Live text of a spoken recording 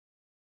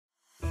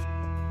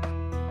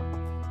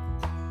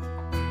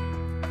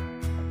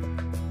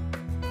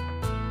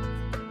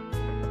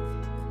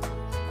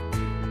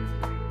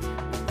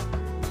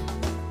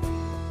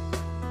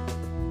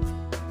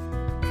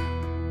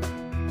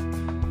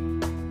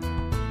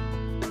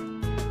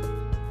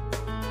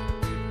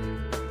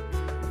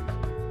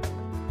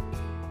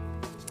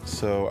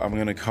So I'm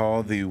going to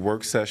call the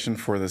work session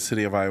for the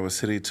City of Iowa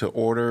City to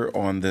order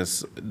on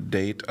this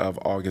date of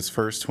August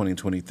 1st,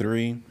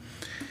 2023.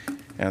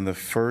 And the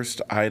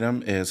first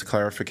item is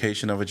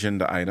clarification of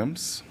agenda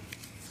items.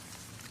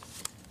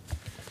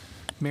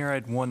 Mayor, I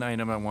had one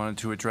item I wanted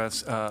to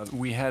address.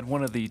 We had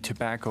one of the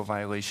tobacco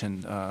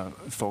violation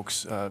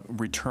folks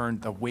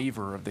returned a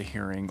waiver of the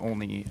hearing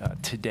only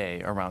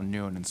today around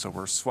noon, and so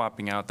we're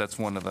swapping out. That's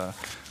one of the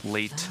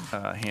late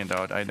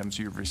handout items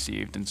you've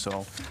received, and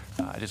so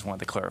I just wanted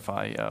to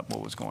clarify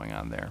what was going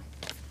on there.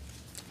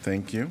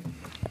 Thank you.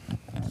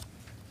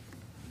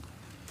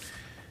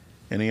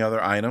 Any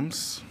other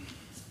items?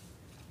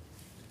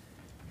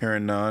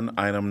 Hearing none,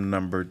 item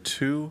number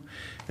 2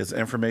 is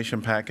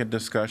information packet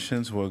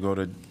discussions. We'll go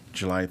to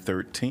July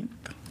 13th.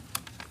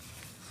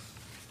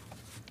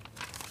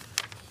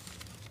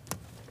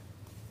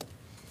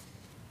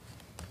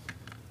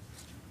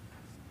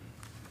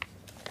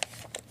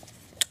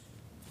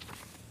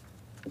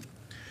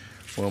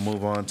 We'll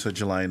move on to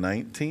July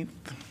 19th.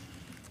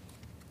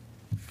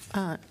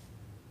 Oh,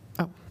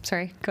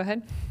 sorry. Go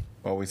ahead.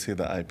 Well, we see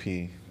the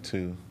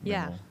IP2.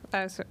 Yeah. memo.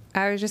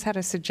 I just had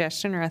a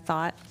suggestion or a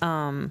thought.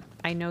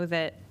 I know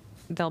that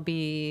there'll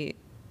be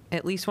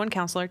at least one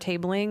counselor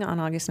tabling on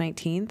August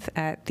 19th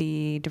at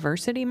the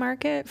diversity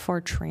market for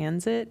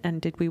transit.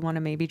 And did we want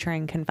to maybe try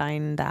and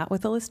combine that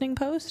with a listening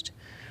post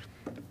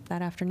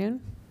that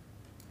afternoon?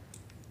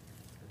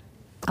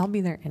 I'll be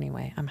there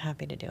anyway. I'm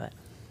happy to do it.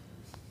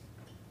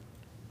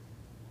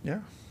 Yeah,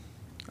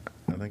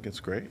 I think it's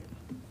great.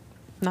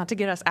 Not to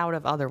get us out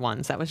of other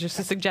ones. That was just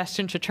a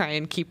suggestion to try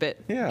and keep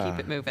it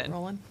moving.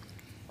 Rolling.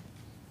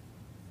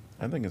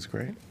 I think it's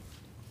great.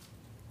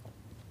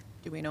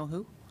 Do we know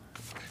who?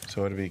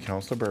 So it'd be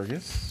Councilor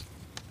Burgess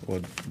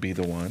would be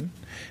the one,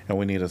 and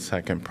we need a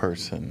second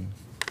person.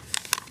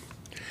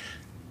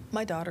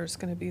 My daughter's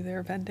going to be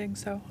there vending,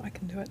 so I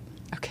can do it.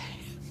 Okay.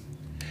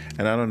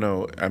 And I don't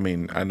know, I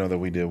mean, I know that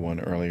we did one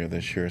earlier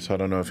this year, so I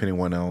don't know if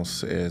anyone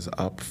else is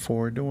up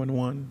for doing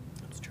one.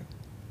 That's true.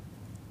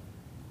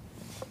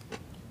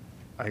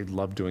 I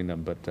love doing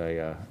them, but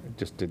I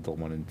just did the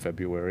one in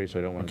February, so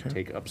I don't want to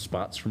Okay. take up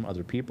spots from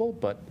other people.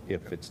 But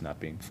if it's not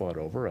being fought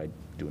over, I'd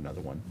do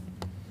another one.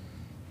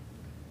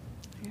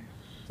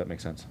 Does that make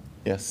sense?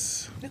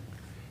 Yes. Yeah.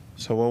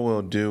 So what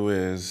we'll do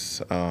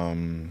is,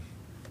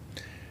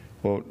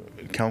 well,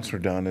 Councilor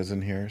Dunn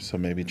isn't here, so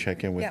maybe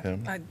check in with Yeah,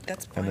 him.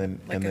 that's fine. And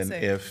like I then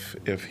say.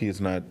 if he's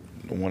not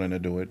wanting to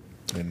do it,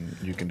 then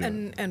you can do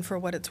it. And for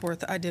what it's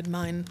worth, I did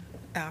mine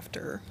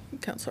after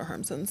Councilor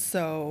Harmson.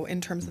 So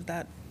in terms of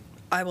that,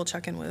 I will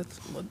check in with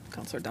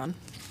Councilor Dunn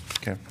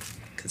Okay.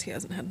 because he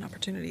hasn't had an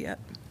opportunity yet.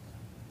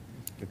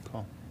 Good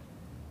call.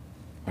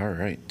 All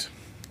right.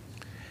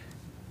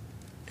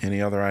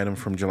 Any other item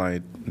from July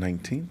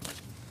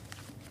 19th?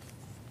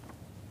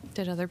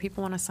 Did other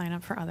people want to sign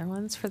up for other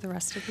ones for the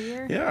rest of the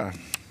year? Yeah.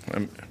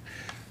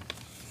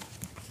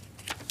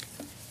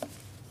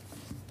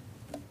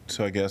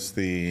 So I guess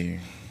the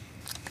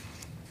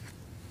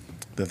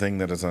thing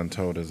that is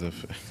untold is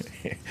if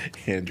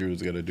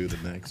Andrew's going to do the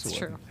next That's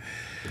one. true.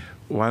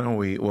 Why don't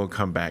we'll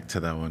come back to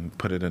that one,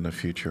 put it in a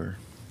future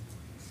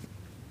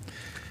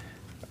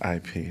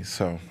IP.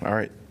 So, all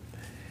right.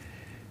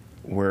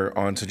 We're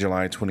on to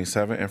July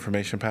 27th,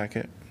 information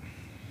packet.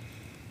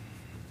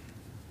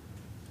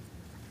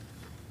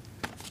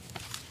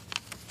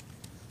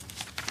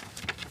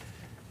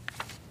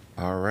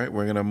 All right,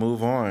 we're going to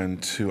move on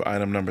to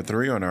item number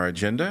 3 on our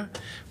agenda,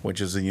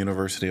 which is the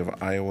University of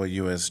Iowa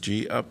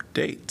USG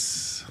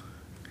updates.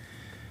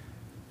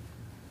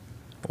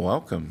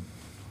 Welcome.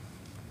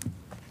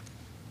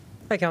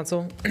 Hi,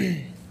 Council.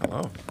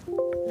 Hello.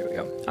 Here we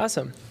go.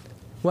 Awesome.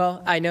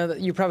 Well, I know that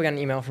you probably got an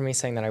email from me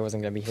saying that I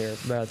wasn't going to be here,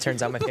 but it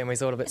turns out my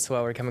family's a little bit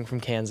slower coming from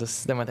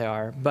Kansas than what they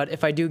are. But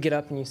if I do get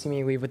up and you see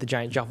me leave with a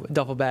giant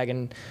duffel bag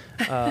and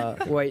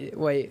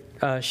white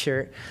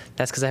shirt,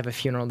 that's because I have a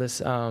funeral this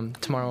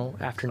tomorrow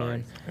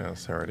afternoon. Yeah,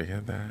 sorry to hear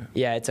that.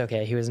 Yeah, it's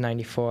okay. He was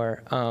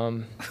 94.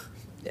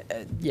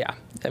 Yeah,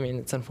 I mean,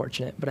 it's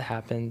unfortunate, but it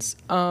happens.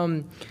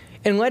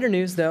 In lighter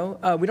news, though,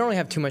 we don't really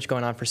have too much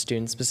going on for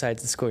students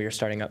besides the school year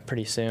starting up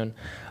pretty soon.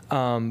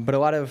 But a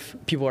lot of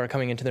people are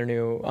coming into their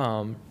new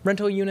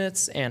rental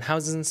units and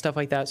houses and stuff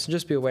like that, so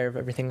just be aware of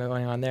everything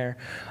going on there.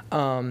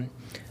 On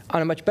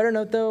a much better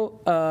note,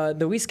 though,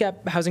 the Lease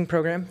Gap housing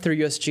program through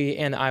USG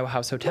and the Iowa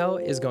House Hotel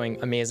is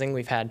going amazing.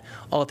 We've had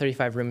all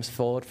 35 rooms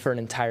filled for an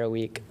entire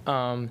week.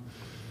 And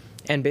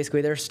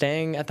basically, they're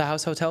staying at the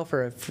House Hotel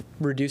for a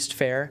reduced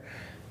fare.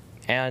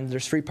 And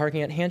there's free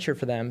parking at Hansher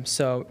for them.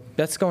 So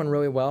that's going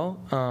really well.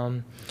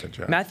 Good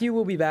job. Matthew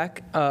will be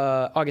back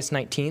August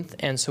 19th.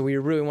 And so we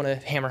really want to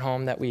hammer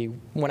home that we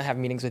want to have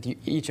meetings with you,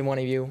 each and one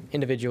of you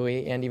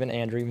individually, and even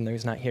Andrew, even though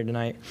he's not here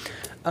tonight.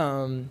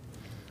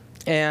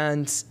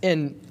 And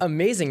in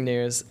amazing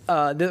news,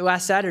 the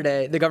last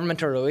Saturday, the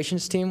governmental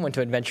relations team went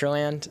to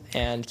Adventureland,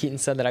 and Keaton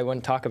said that I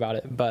wouldn't talk about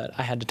it, but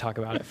I had to talk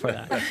about it for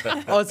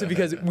that. Also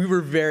because we were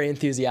very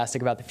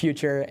enthusiastic about the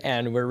future,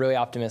 and we're really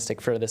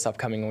optimistic for this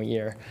upcoming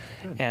year.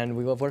 And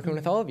we love working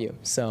with all of you.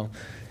 So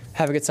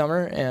have a good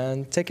summer,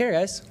 and take care,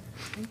 guys.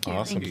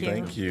 Awesome, Thank you.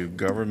 thank you.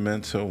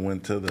 Governmental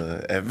went to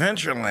the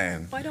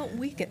Adventureland. Why don't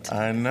we get to?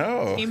 I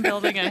know. Team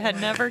building I had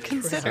never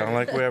considered. Sound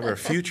like we have a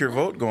future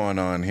vote going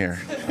on here.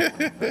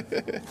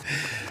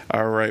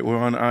 All right, we're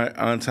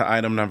on to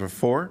item number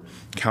 4,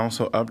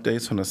 council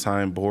updates on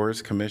assigned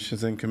boards,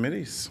 commissions, and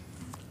committees.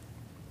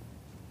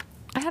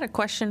 I had a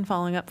question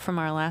following up from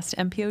our last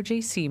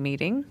MPOJC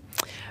meeting,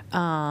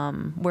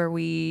 where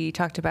we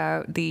talked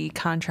about the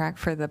contract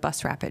for the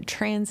bus rapid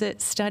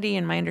transit study,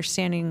 and my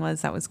understanding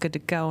was that was good to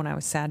go, and I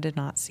was sad to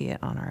not see it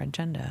on our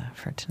agenda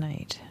for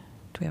tonight.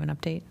 Do we have an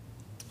update?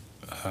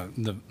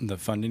 The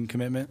funding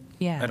commitment?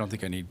 Yeah. I don't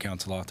think I need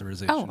council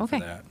authorization Oh, okay.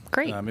 for that.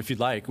 Great. If you'd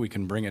like, we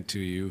can bring it to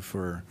you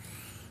for,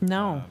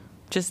 No,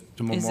 just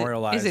to is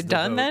memorialize it the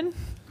done vote. then?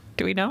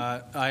 Do we know?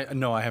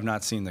 no, I have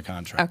not seen the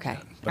contract Okay,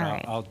 yet. But all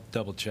right. I'll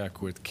double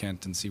check with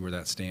Kent and see where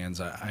that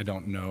stands. I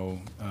don't know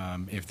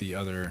if the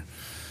other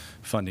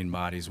funding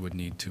bodies would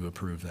need to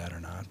approve that or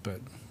not,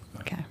 but.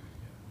 Okay.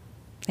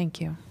 Thank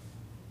you.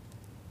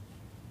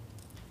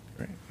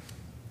 Great.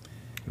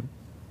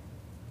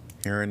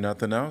 Hearing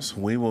nothing else,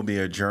 we will be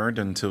adjourned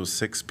until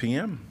 6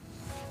 p.m.